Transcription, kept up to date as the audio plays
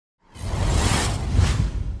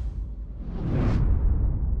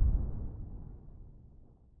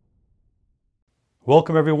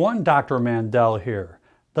Welcome everyone, Dr. Mandell here.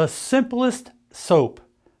 The simplest soap,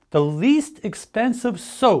 the least expensive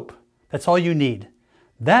soap, that's all you need.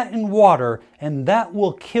 That and water, and that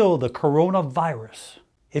will kill the coronavirus.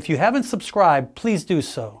 If you haven't subscribed, please do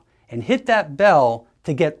so, and hit that bell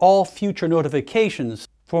to get all future notifications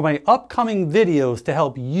for my upcoming videos to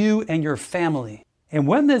help you and your family. And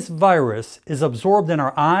when this virus is absorbed in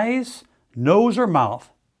our eyes, nose, or mouth,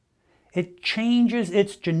 it changes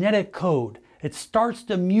its genetic code. It starts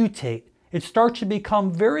to mutate. It starts to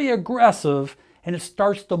become very aggressive, and it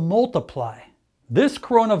starts to multiply. This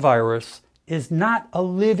coronavirus is not a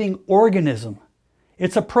living organism.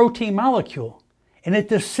 It's a protein molecule, and it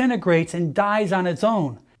disintegrates and dies on its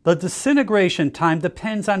own. The disintegration time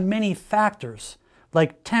depends on many factors,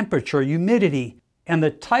 like temperature, humidity, and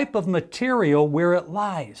the type of material where it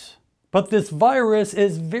lies. But this virus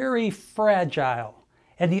is very fragile,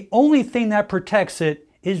 and the only thing that protects it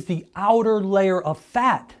is the outer layer of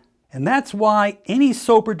fat. And that's why any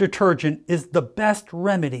soap or detergent is the best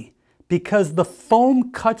remedy, because the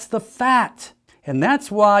foam cuts the fat. And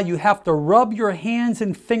that's why you have to rub your hands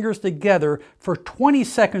and fingers together for 20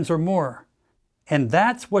 seconds or more. And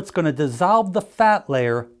that's what's going to dissolve the fat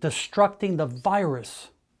layer, destructing the virus.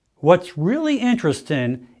 What's really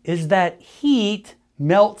interesting is that heat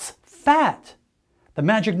melts fat. The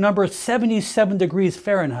magic number is 77 degrees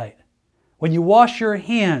Fahrenheit. When you wash your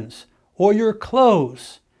hands or your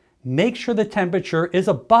clothes, make sure the temperature is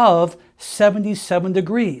above 77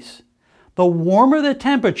 degrees. The warmer the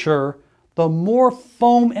temperature, the more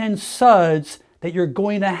foam and suds that you're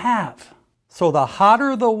going to have. So the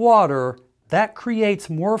hotter the water, that creates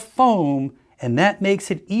more foam, and that makes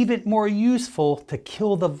it even more useful to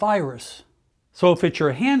kill the virus. So if it's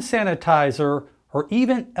your hand sanitizer or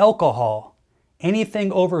even alcohol,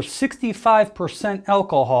 anything over 65%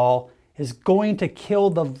 alcohol is going to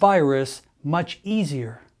kill the virus much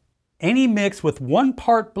easier. Any mix with 1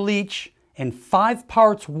 part bleach and 5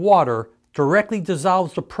 parts water directly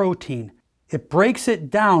dissolves the protein. It breaks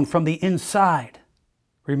it down from the inside.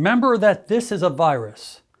 Remember that this is a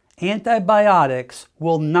virus. Antibiotics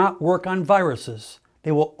will not work on viruses.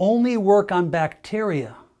 They will only work on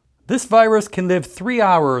bacteria. This virus can live 3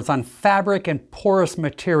 hours on fabric and porous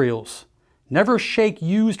materials. Never shake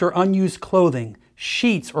used or unused clothing,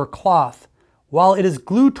 sheets, or cloth. While it is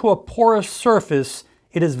glued to a porous surface,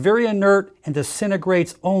 it is very inert and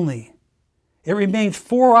disintegrates only. It remains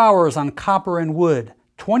 4 hours on copper and wood,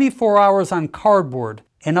 24 hours on cardboard,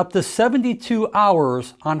 and up to 72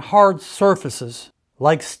 hours on hard surfaces,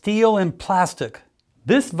 like steel and plastic.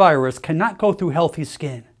 This virus cannot go through healthy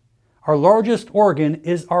skin. Our largest organ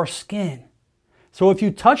is our skin. So if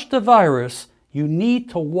you touch the virus, you need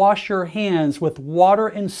to wash your hands with water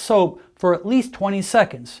and soap for at least 20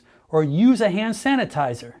 seconds, or use a hand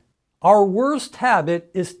sanitizer. Our worst habit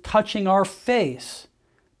is touching our face.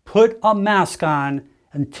 Put a mask on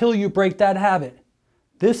until you break that habit.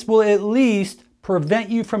 This will at least prevent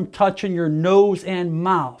you from touching your nose and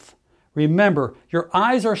mouth. Remember, your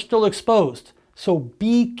eyes are still exposed, so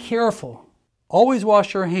be careful. Always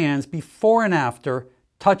wash your hands before and after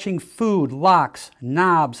touching food, locks,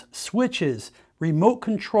 knobs, switches, remote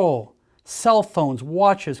control, cell phones,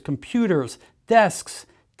 watches, computers, desks,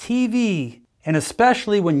 TV, and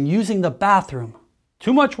especially when using the bathroom.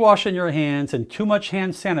 Too much washing your hands and too much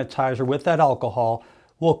hand sanitizer with that alcohol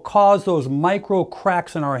will cause those micro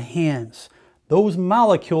cracks in our hands. Those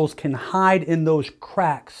molecules can hide in those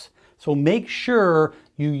cracks. So make sure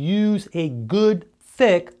you use a good,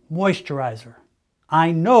 thick moisturizer.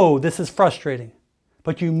 I know this is frustrating,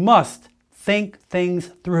 but you must think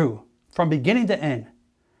things through from beginning to end.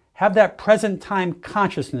 Have that present time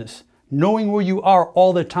consciousness, knowing where you are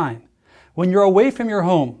all the time. When you're away from your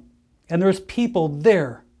home and there's people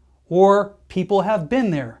there, or people have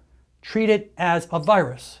been there, treat it as a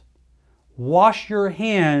virus. Wash your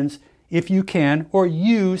hands if you can, or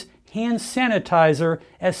use hand sanitizer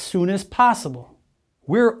as soon as possible.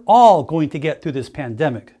 We're all going to get through this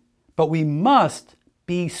pandemic, but we must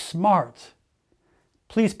be smart.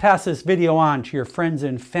 Please pass this video on to your friends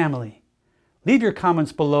and family. Leave your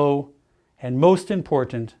comments below, and most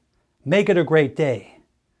important, make it a great day.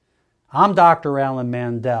 I'm Dr. Alan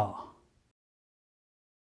Mandell.